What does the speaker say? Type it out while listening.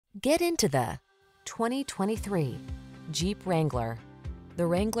Get into the 2023 Jeep Wrangler. The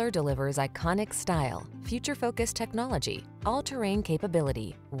Wrangler delivers iconic style, future-focused technology, all-terrain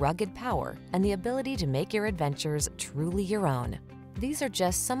capability, rugged power, and the ability to make your adventures truly your own. These are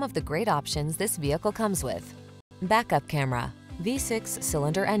just some of the great options this vehicle comes with: backup camera, V6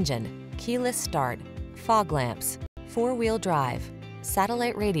 cylinder engine, keyless start, fog lamps, four-wheel drive,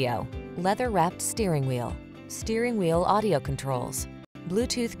 satellite radio, leather-wrapped steering wheel audio controls,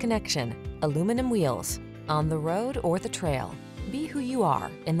 Bluetooth connection, aluminum wheels. On the road or the trail, be who you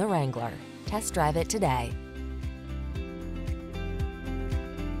are in the Wrangler. Test drive it today.